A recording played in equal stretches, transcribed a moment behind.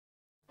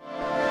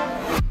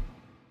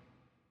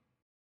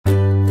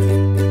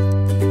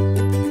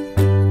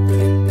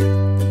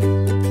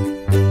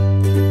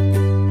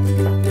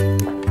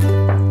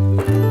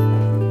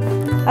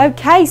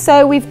Okay,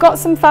 so we've got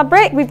some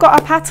fabric, we've got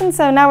our pattern,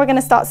 so now we're going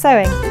to start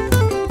sewing.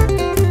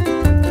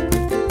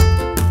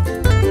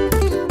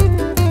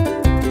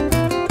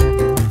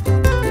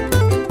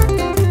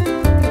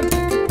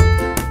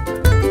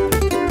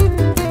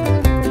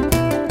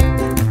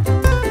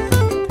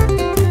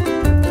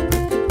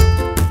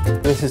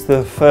 This is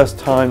the first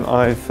time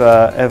I've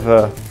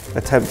ever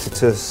attempted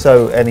to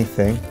sew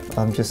anything.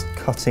 I'm just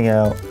cutting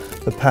out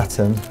the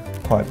pattern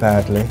quite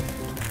badly.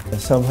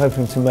 So I'm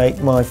hoping to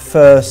make my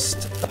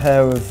first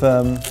pair of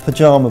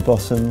pyjama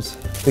bottoms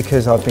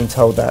because I've been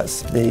told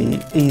that's the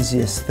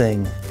easiest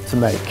thing to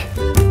make.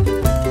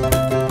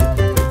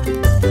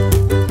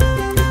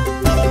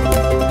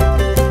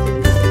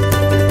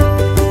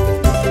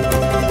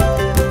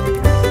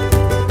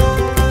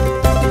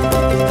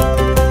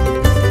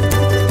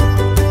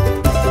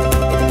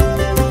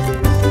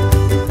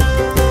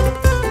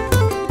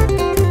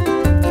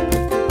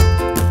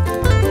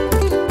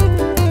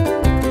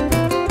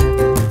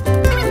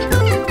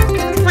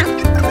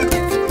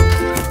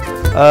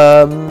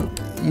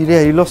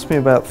 Yeah, you lost me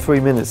about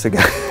 3 minutes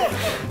ago.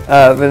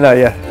 But no,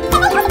 yeah.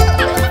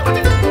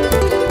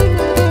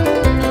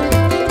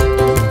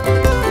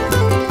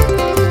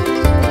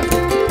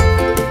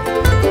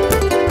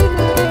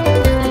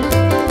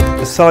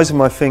 The size of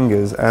my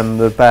fingers and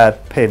the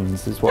bad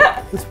pins is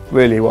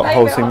really what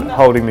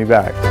holding me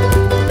back.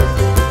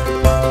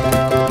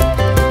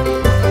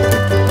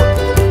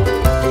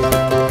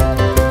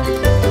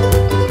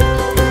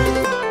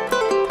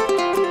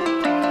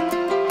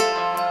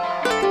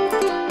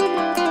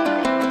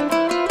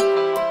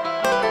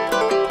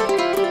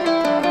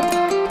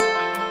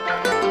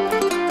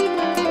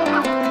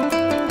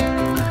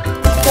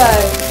 So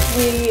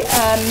we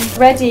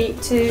ready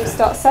to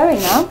start sewing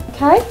now,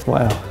 okay?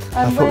 Wow,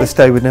 I thought this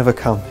day would never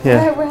come,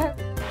 yeah.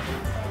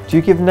 Do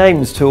you give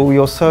names to all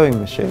your sewing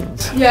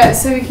machines? Yeah,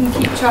 so we can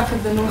keep track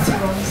of the naughty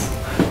ones.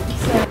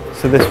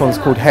 So this one's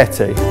called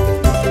Hetty.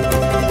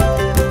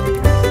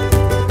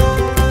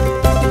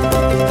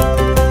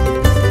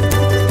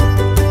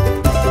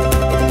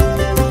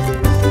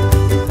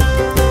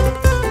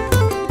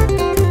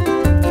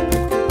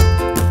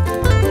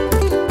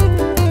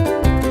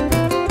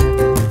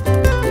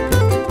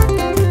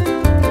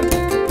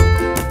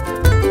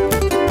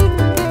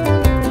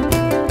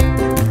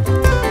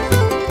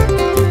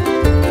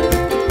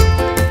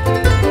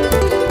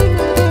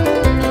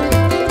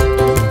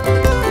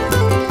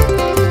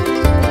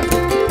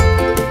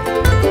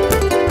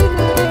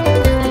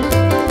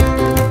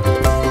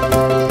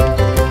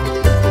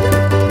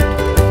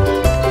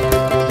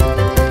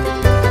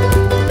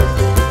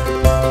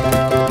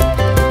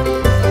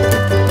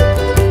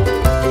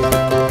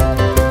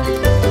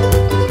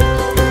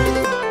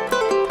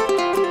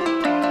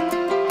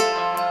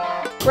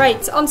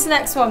 Great, on to the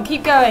next one,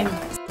 keep going.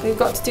 We've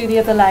got to do the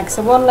other leg,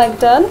 so one leg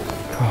done,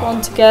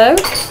 one to go.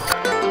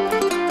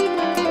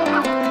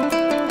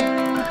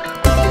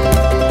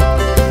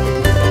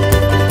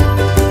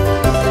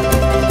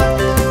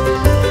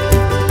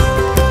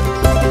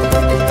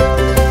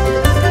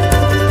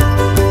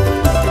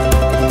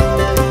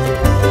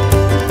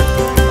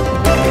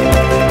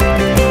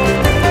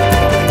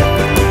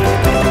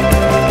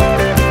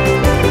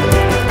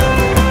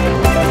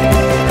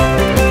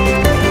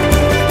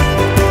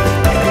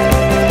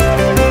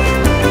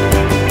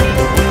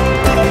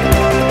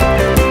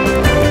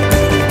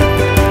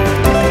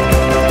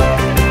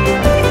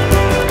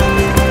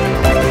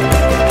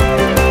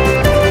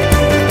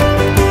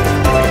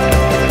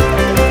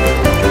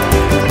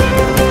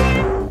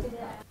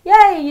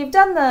 You've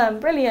done them,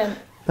 brilliant.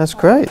 That's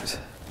great.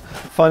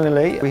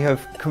 Finally, we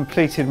have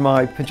completed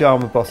my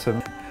pyjama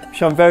bottom,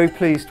 which I'm very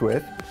pleased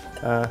with.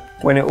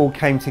 When it all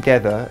came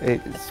together,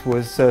 it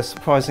was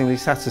surprisingly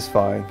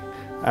satisfying.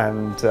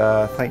 And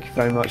thank you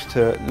very much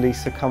to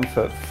Lisa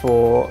Comfort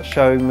for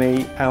showing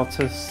me how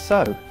to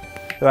sew.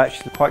 They're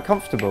actually quite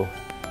comfortable.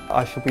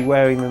 I shall be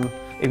wearing them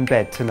in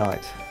bed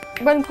tonight.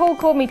 When Paul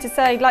called me to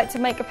say he'd like to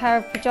make a pair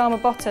of pyjama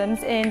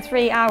bottoms in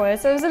 3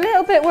 hours, I was a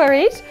little bit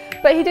worried,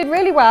 but he did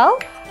really well.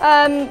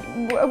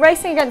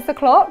 Racing against the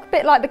clock, a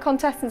bit like the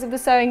contestants of the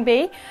Sewing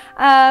Bee,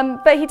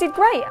 but he did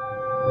great.